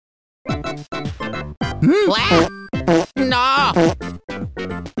Wow. No.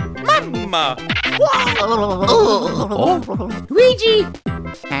 Mamma! Luigi.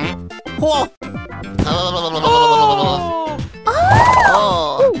 Huh? Oh. Oh!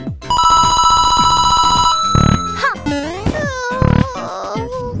 Oh.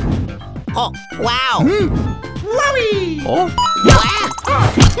 Oh, wow. Wowie! Oh. Wow.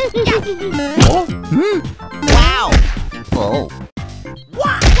 Oh!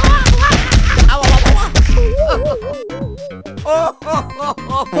 Oh.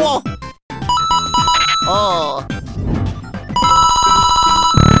 Oh! Oh!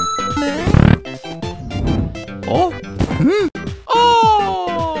 Oh. Oh.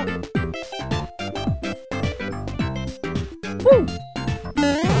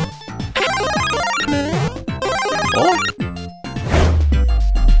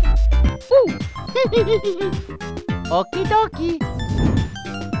 Oh! Okie dokie.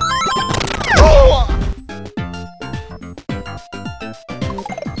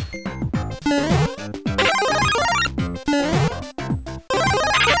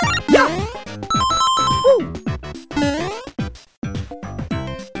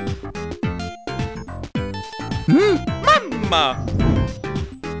 Mamma!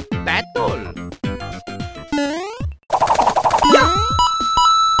 Battle!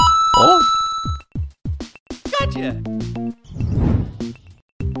 Oh. Gotcha!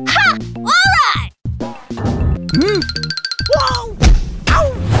 Whoa. Ow.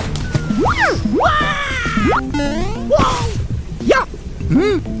 Whoa. Yeah.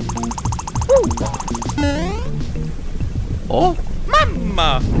 Oh.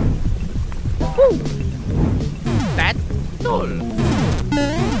 Mamma! Battle!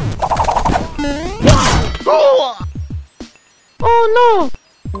 Oh no!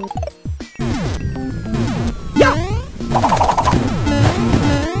 Yeah.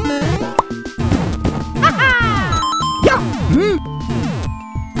 Yeah.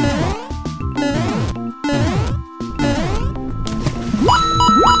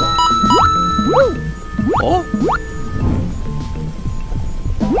 Oh.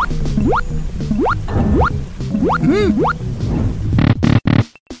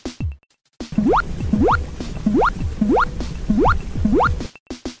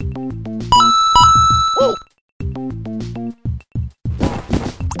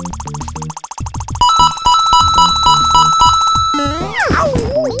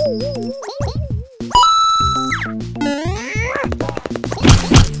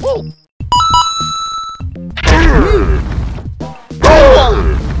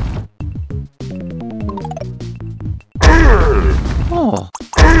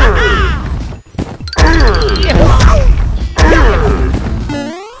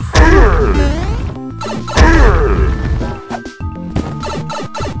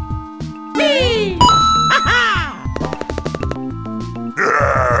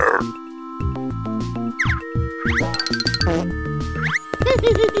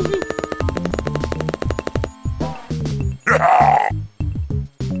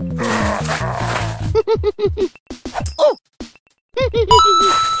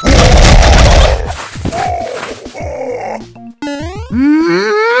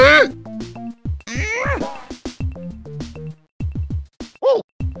 Oh.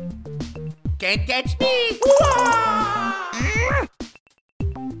 Can't catch me!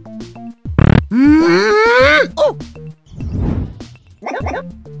 Oh.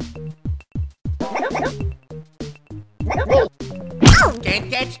 Can't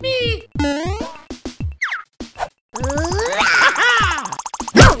catch me!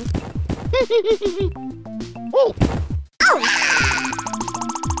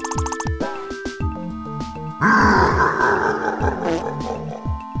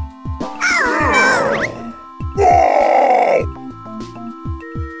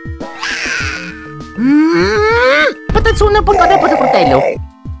 Ba't ang suna po kada po sa frutelo?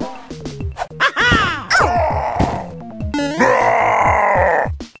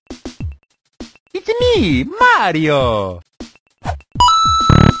 It's me, Mario!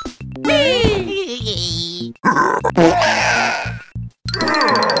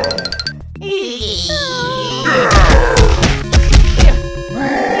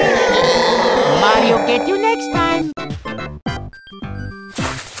 Mario, get you next time.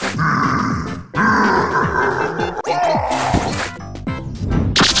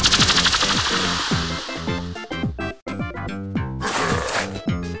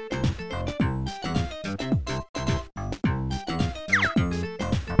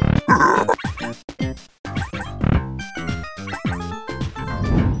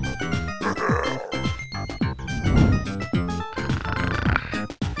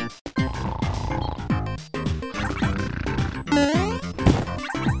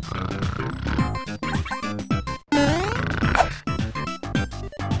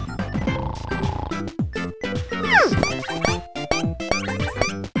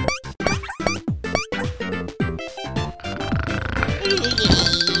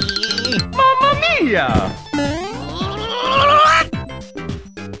 mia!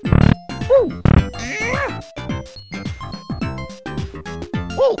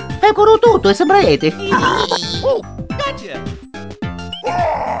 Eccolo tutto, e sembrate. Gotcha!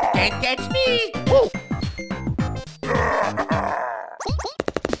 Can't catch me!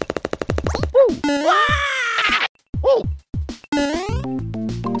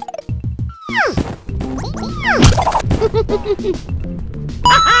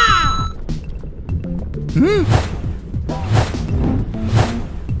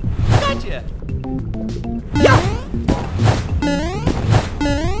 Gotcha!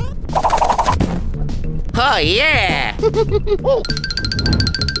 Oh yeah!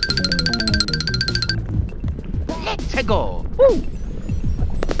 Let's go.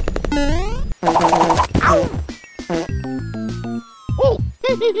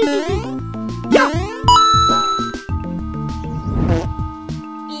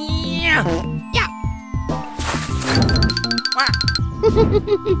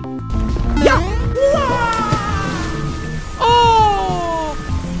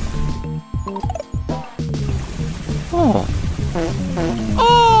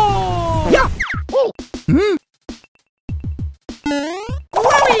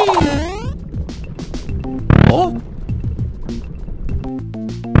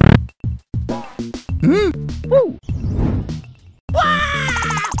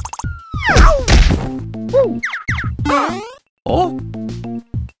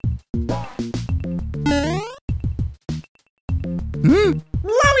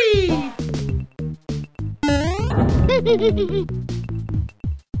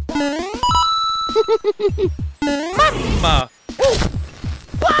 Mamma!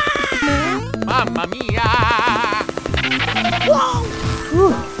 Mamma mia!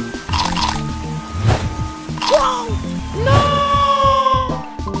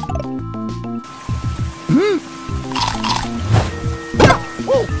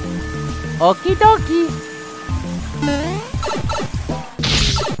 Okie dokie.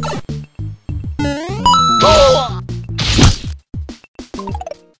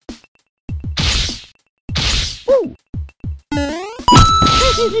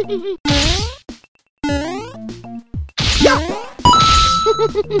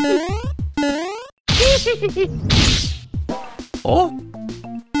 Oh?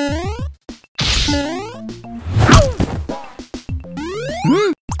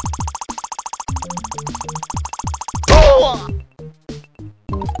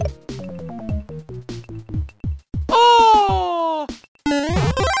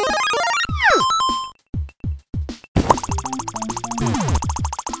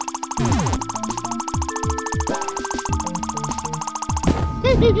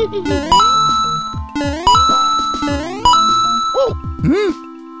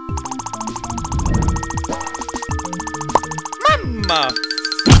 Mamma!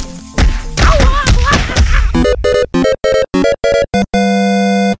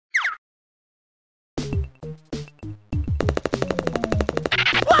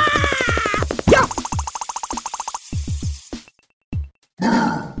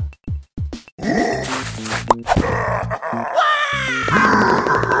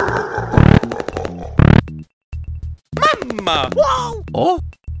 Mamma! Oh?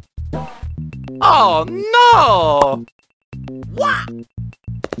 Oh no!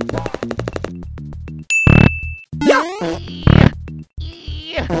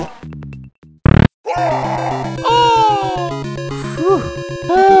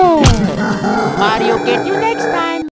 Mario, get you next time.